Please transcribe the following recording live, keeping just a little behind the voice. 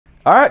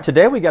All right,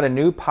 today we got a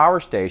new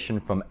power station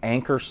from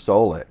Anker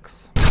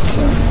Solix.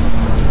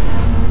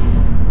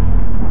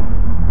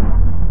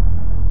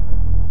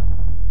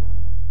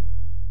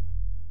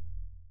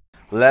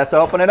 Let's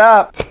open it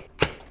up.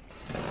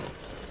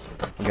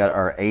 We got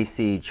our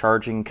AC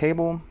charging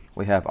cable.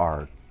 We have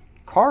our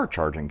car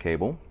charging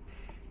cable.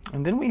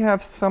 And then we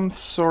have some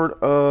sort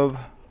of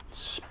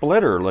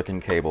splitter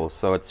looking cable.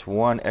 So it's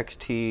one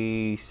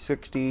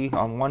XT60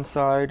 on one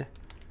side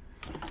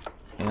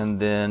and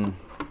then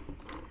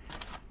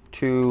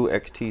two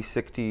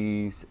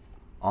XT60s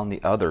on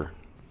the other.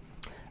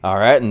 All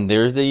right, and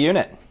there's the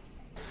unit.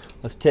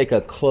 Let's take a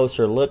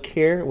closer look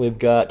here. We've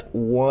got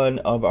one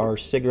of our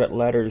cigarette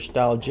lighter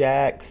style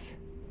jacks.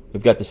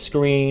 We've got the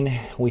screen.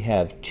 We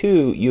have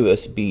two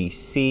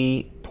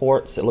USB-C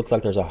ports. It looks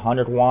like there's a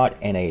 100 watt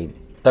and a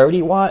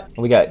 30 watt.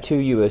 We got two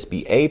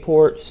USB-A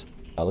ports.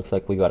 Looks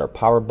like we got our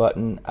power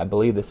button. I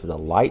believe this is a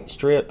light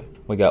strip.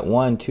 We got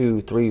 1,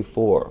 2, 3,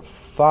 4,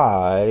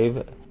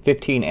 5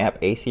 15 amp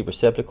AC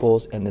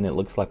receptacles, and then it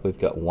looks like we've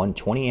got one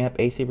 20 amp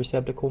AC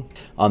receptacle.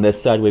 On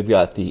this side we've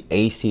got the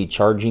AC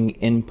charging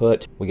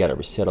input. We got a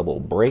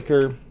resettable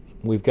breaker.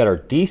 We've got our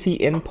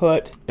DC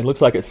input. It looks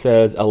like it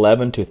says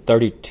 11 to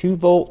 32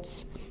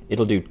 volts.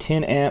 It'll do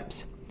 10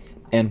 amps.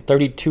 And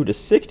 32 to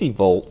 60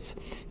 volts,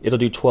 it'll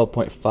do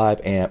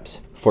 12.5 amps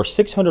for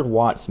 600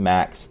 watts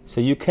max.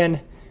 So you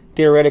can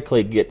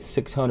theoretically get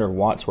 600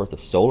 watts worth of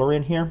solar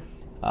in here.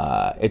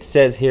 It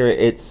says here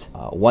it's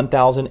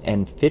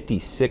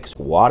 1056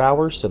 watt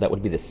hours, so that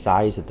would be the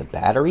size of the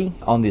battery.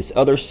 On this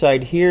other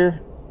side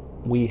here,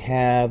 we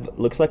have,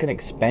 looks like an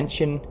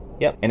expansion,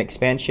 an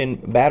expansion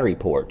battery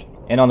port.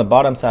 And on the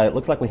bottom side, it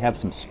looks like we have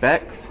some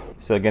specs.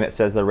 So again, it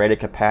says the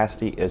rated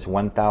capacity is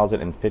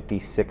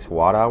 1056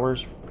 watt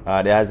hours.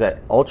 It has an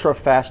ultra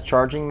fast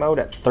charging mode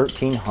at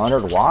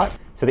 1300 watts.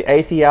 So the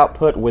AC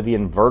output with the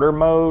inverter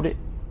mode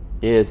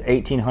is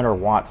 1800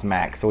 watts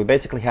max. So we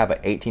basically have an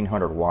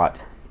 1800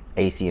 watt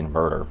AC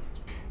inverter.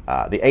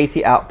 The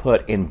AC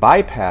output in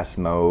bypass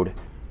mode,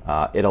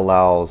 it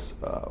allows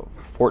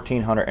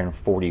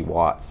 1440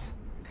 watts.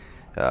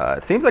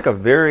 It seems like a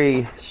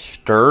very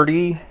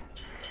sturdy,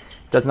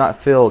 does not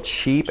feel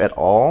cheap at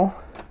all.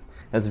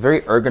 It's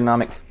very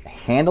ergonomic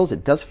handles.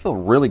 It does feel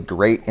really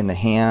great in the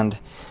hand.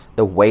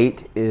 The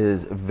weight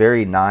is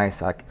very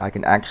nice. I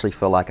can actually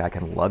feel like I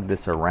can lug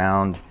this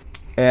around.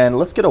 And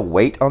let's get a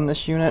weight on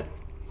this unit.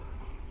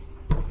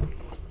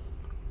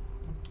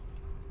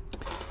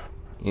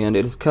 And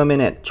it has come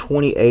in at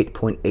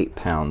 28.8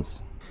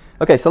 pounds.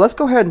 Okay, so let's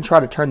go ahead and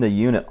try to turn the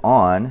unit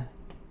on.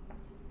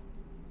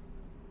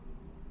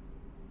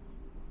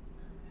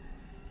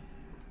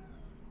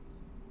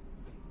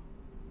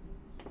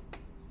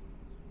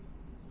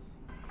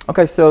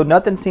 Okay, so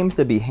nothing seems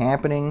to be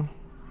happening.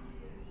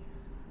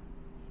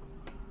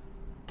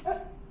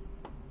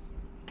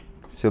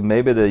 So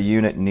maybe the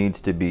unit needs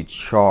to be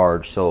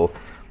charged. So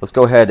let's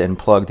go ahead and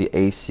plug the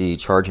AC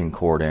charging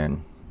cord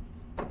in.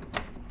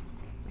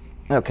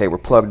 Okay, we're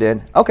plugged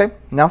in. Okay,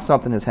 now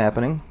something is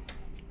happening.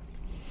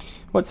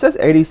 Well, it says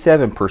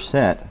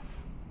 87%.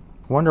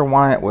 Wonder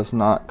why it was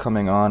not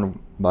coming on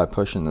by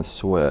pushing the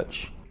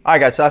switch. All right,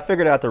 guys, so I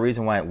figured out the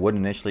reason why it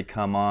wouldn't initially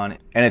come on.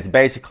 And it's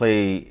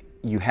basically,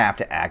 you have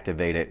to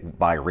activate it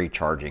by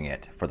recharging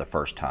it for the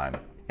first time.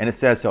 And it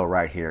says so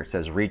right here. It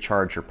says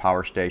recharge your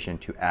power station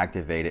to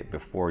activate it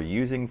before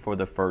using for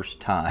the first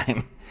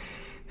time.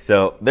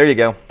 So there you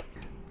go.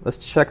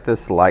 Let's check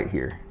this light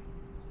here.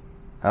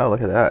 Oh,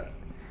 look at that.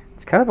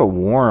 It's kind of a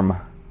warm, I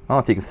don't know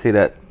if you can see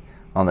that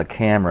on the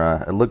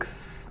camera. It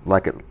looks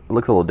like it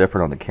looks a little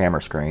different on the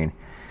camera screen.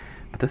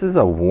 But this is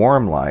a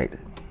warm light.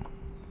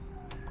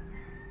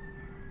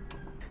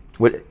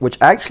 Which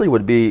actually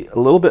would be a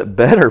little bit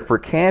better for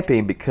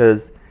camping,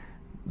 because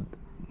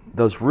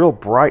those real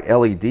bright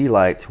LED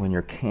lights when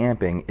you're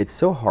camping, it's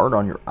so hard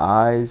on your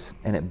eyes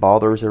and it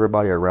bothers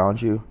everybody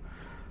around you.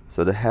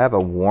 So to have a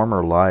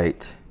warmer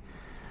light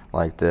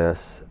like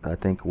this, I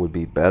think would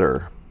be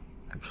better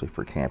actually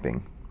for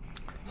camping.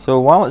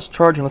 So while it's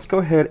charging, let's go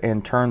ahead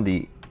and turn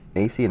the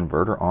AC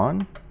inverter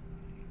on.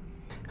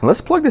 And let's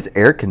plug this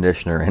air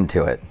conditioner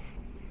into it.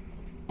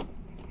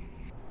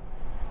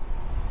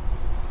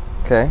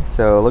 Okay,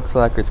 so it looks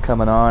like it's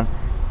coming on.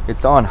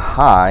 It's on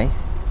high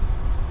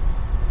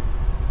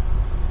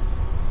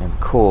and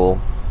cool.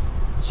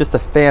 It's just a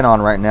fan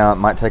on right now. It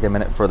might take a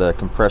minute for the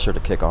compressor to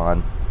kick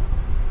on.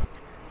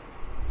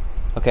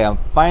 Okay, I'm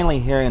finally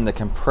hearing the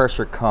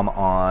compressor come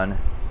on.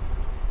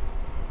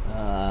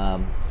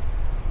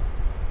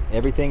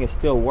 Everything is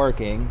still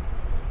working.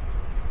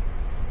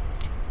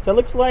 So it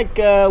looks like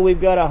we've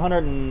got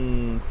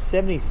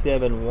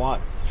 177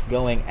 watts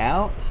going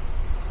out.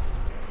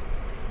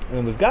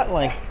 And we've got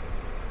like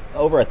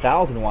over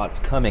 1,000 watts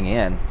coming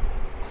in.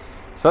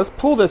 So let's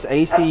pull this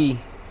AC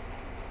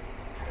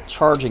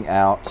charging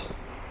out.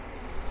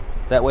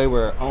 That way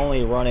we're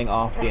only running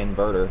off the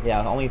inverter.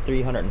 Yeah, only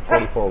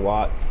 344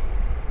 watts.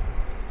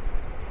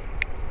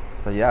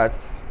 So yeah,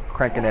 it's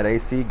cranking that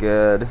AC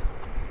good.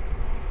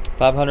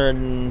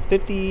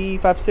 550,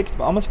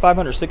 560, almost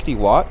 560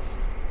 watts.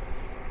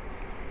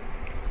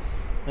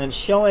 And it's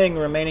showing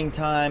remaining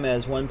time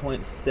as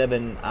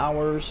 1.7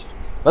 hours.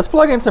 Let's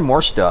plug in some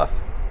more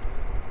stuff.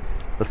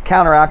 Let's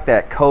counteract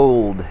that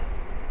cold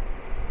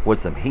with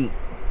some heat.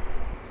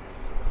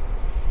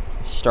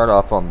 Let's start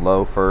off on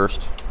low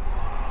first.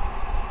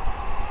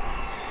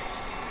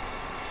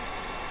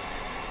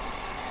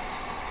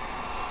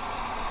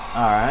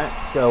 Alright,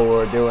 so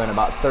we're doing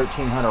about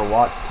 1300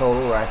 watts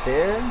total right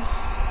there.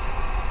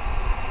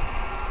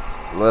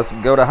 Let's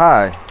go to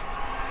high.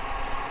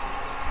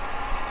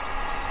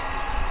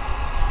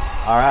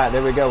 Alright,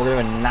 there we go. We're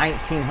doing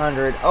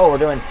 1900. Oh, we're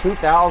doing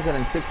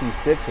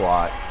 2066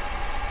 watts.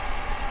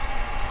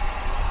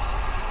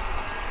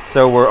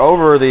 So we're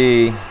over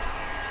the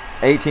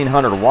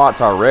 1800 watts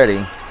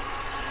already.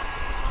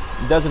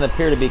 It doesn't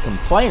appear to be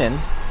complaining.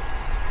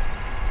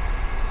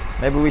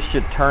 Maybe we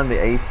should turn the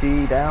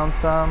AC down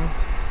some.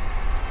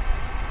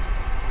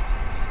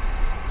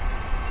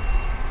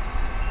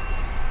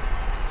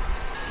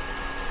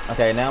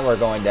 Okay, now we're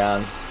going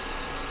down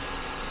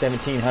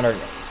 1700,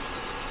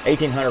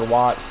 1800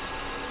 watts.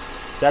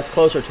 So that's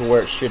closer to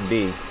where it should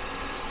be.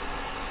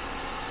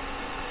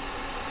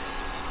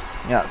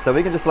 Yeah, so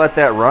we can just let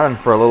that run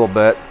for a little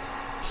bit.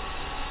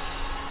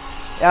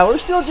 Yeah, we're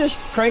still just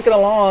cranking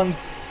along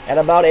at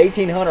about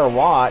 1800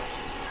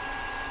 watts.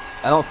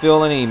 I don't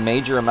feel any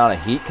major amount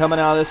of heat coming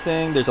out of this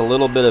thing. There's a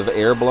little bit of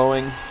air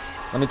blowing.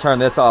 Let me turn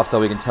this off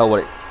so we can tell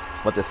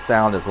what the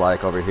sound is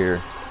like over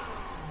here.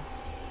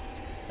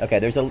 Okay,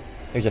 there's a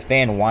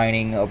fan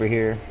whining over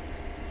here.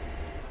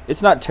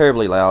 It's not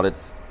terribly loud.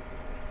 It's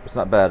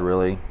not bad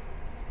really.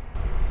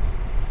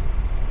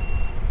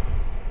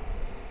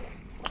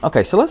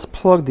 Okay, so let's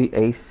plug the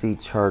AC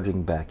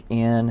charging back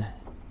in.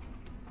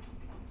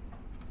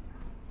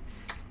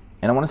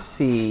 And I want to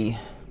see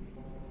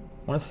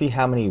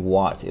how many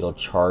watts it'll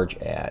charge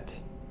at.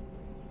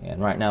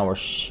 And right now we're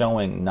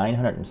showing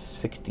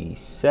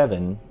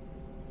 967.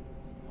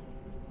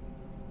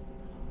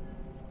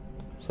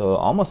 So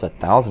almost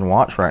 1,000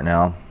 watts right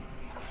now.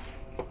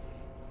 I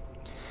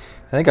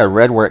think I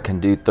read where it can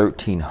do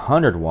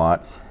 1,300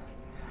 watts.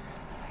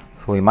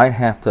 So we might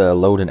have to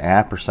load an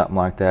app or something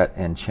like that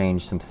and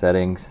change some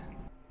settings.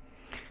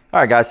 All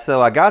right, guys,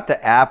 so I got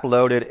the app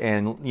loaded,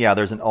 and yeah,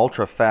 there's an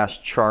ultra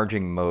fast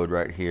charging mode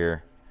right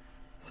here.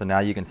 So now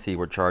you can see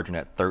we're charging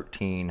at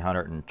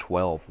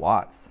 1,312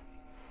 watts.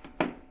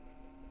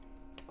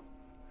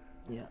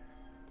 Yeah,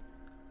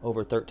 over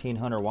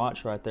 1,300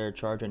 watts right there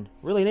charging.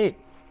 Really neat.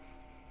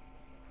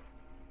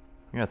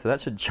 Yeah, so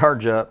that should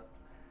charge up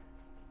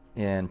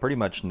in pretty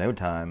much no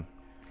time.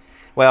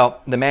 Well,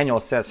 the manual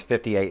says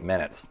 58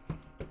 minutes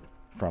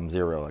from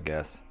 0, I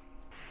guess.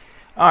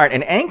 All right,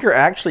 and Anker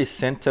actually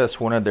sent us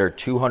one of their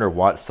 200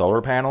 watt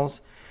solar panels.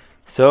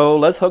 So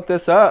let's hook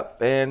this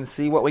up and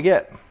see what we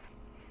get.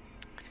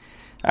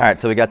 All right,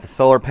 so we got the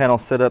solar panel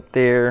set up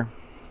there.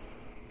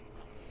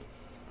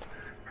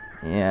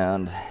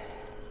 And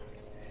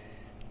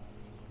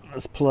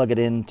let's plug it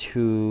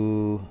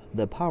into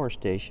the power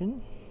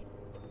station.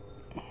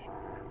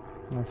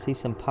 I see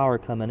some power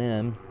coming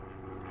in.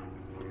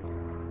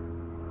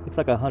 Looks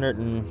like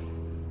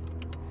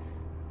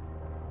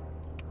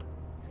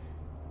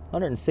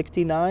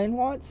 169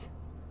 watts.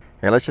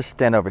 Here, let's just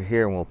stand over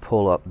here and we'll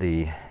pull up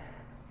the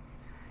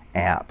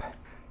app.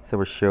 So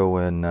we're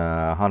showing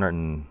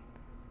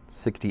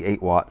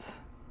 168 watts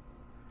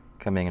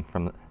coming in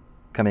from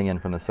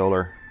the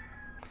solar.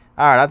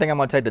 All right, I think I'm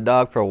gonna take the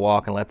dog for a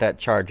walk and let that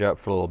charge up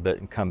for a little bit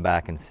and come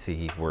back and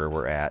see where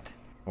we're at.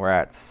 We're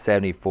at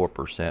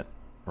 74%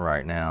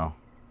 right now.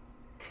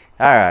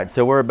 All right,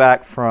 so we're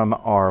back from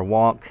our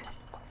walk,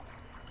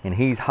 and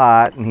he's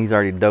hot and he's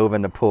already dove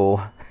in the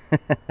pool.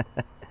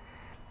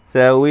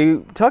 So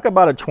we took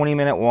about a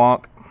 20-minute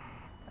walk,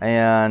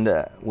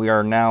 and we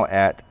are now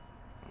at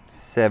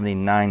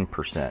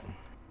 79%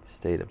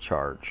 state of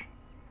charge.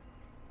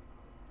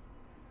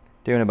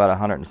 Doing about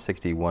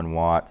 161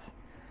 watts.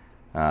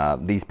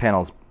 These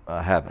panels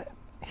have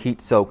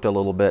heat soaked a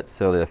little bit,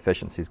 so the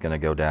efficiency is going to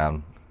go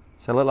down.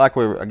 So it looked like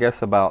we're, I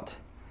guess, about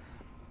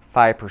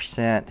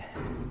 5%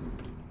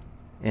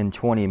 in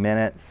 20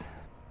 minutes.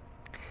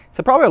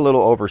 So probably a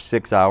little over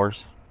 6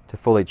 hours to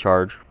fully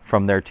charge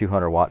from their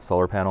 200 watt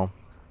solar panel.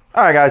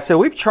 All right, guys, so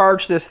we've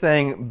charged this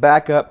thing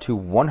back up to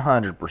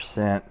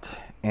 100%,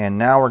 and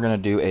now we're going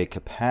to do a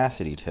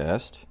capacity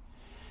test.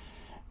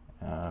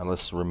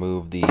 Let's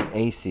remove the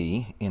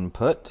AC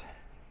input,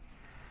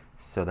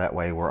 so that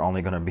way we're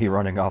only going to be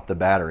running off the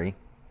battery.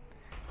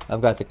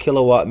 I've got the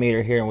kilowatt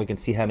meter here, and we can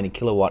see how many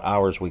kilowatt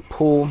hours we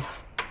pull.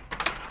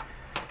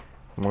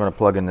 We're going to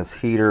plug in this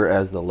heater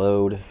as the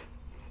load.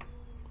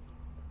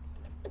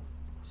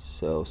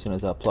 So as soon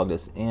as I plug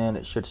this in,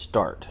 it should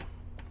start.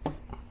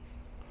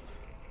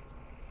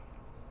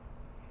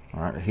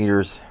 All right, the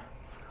heater's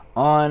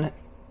on,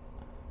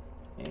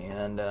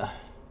 and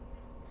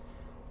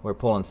we're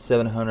pulling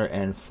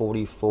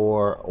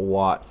 744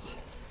 watts.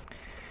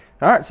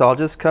 All right, so I'll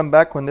just come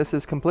back when this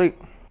is complete.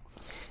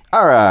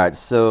 All right,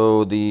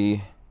 so the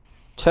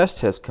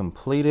test has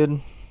completed.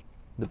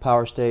 The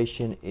power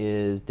station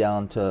is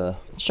down to,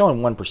 it's showing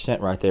 1%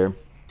 right there.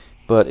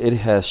 but it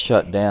has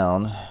shut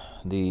down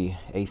the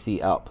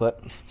AC output.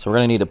 So we're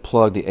going to need to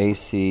plug the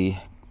AC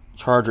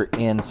charger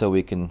in so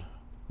we can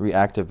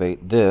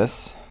reactivate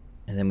this,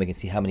 and then we can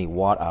see how many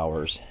watt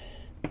hours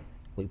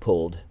we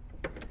pulled.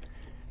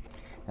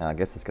 Now, I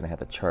guess it's going to have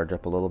to charge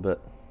up a little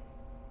bit.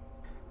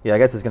 Yeah, I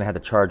guess it's going to have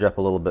to charge up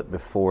a little bit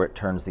before it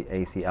turns the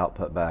AC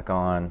output back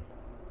on.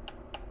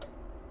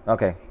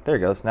 Okay, there it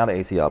goes. Now the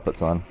AC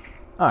output's on.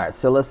 All right,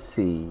 so let's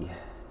see.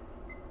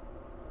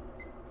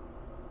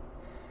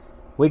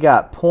 We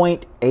got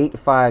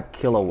 0.85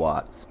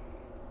 kilowatts.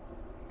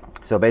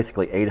 So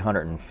basically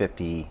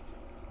 850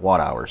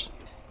 watt hours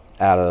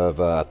out of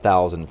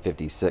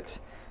 1056.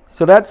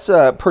 So that's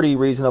pretty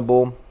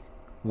reasonable.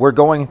 We're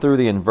going through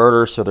the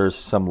inverter, so there's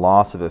some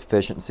loss of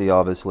efficiency,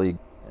 obviously.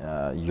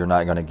 You're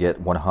not going to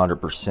get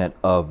 100%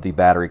 of the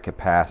battery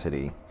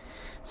capacity.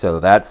 So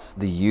that's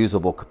the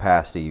usable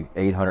capacity,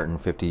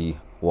 850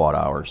 watt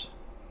hours.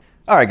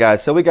 All right,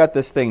 guys, so we got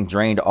this thing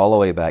drained all the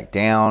way back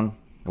down.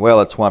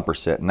 Well, it's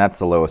 1%, and that's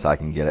the lowest I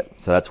can get it.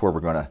 So that's where we're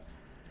going to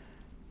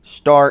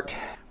start.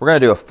 We're going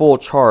to do a full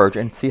charge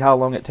and see how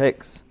long it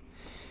takes.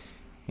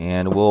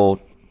 And we'll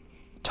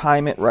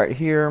time it right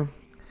here.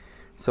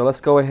 So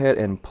let's go ahead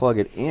and plug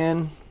it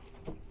in.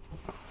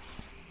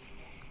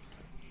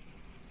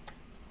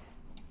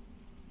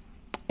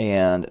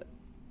 And,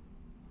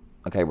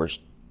 okay, we're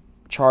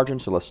charging,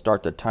 so let's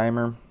start the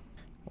timer.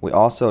 We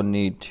also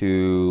need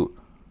to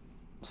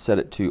set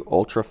it to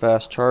ultra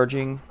fast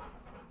charging.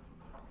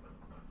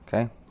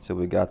 Okay, so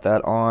we got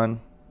that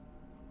on,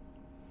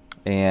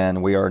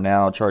 and we are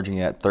now charging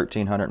at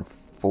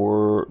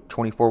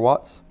 1324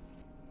 watts.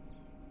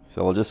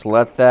 So we'll just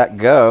let that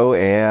go,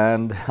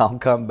 and I'll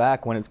come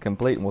back when it's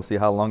complete and we'll see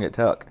how long it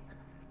took.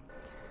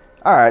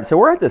 All right, so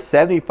we're at the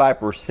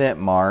 75%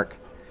 mark.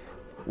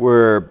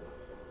 We're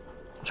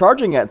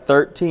charging at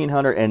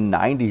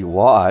 1390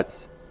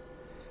 watts,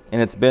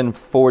 and it's been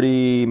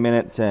 40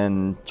 minutes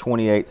and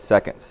 28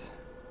 seconds.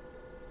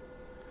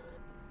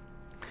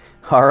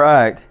 All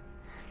right,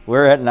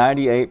 we're at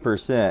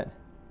 98%.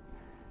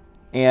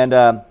 And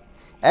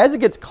as it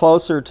gets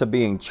closer to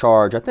being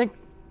charged, I think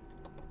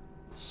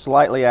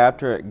slightly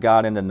after it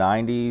got into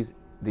 90s,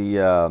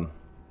 the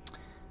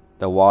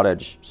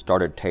wattage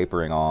started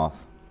tapering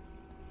off.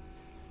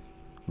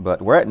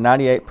 But we're at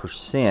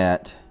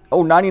 98%.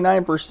 Oh,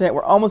 99%.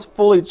 We're almost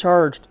fully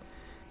charged.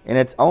 And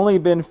it's only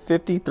been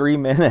 53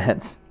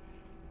 minutes.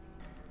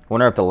 I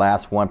wonder if the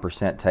last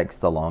 1% takes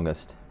the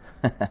longest.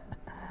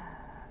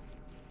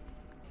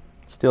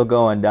 Still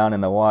going down in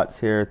the watts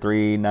here,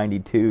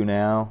 392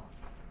 now.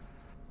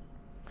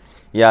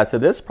 Yeah, so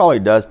this probably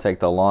does take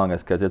the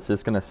longest because it's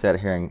just going to sit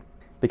here and,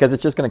 because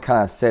it's just going to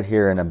kind of sit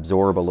here and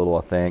absorb a little,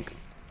 I think.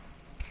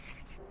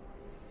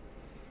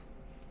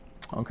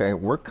 Okay,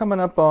 we're coming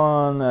up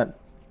on that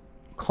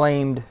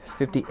claimed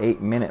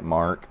 58-minute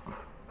mark.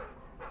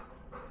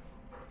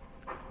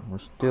 We're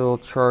still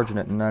charging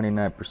at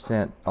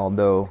 99%,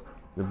 although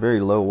the very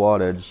low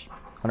wattage,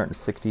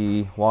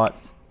 160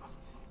 watts.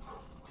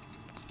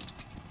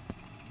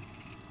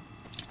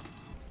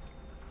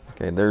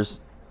 Okay,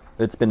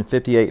 it's been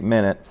 58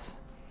 minutes,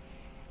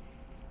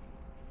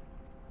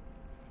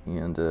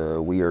 and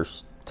we are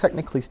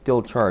technically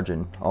still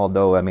charging,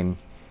 although, I mean,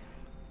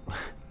 I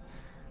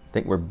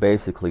think we're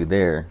basically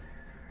there.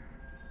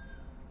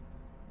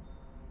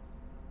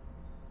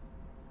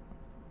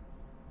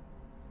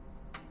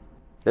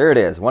 There it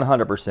is,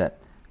 100%.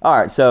 All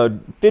right, so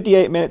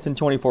 58 minutes and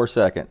 24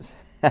 seconds.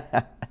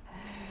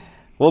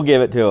 We'll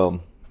give it to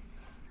them.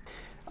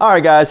 All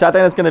right, guys, so I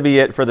think that's going to be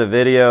it for the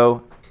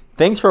video.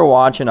 Thanks for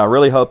watching. I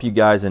really hope you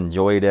guys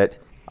enjoyed it.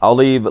 I'll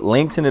leave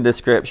links in the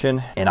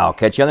description, and I'll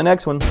catch you on the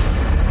next one.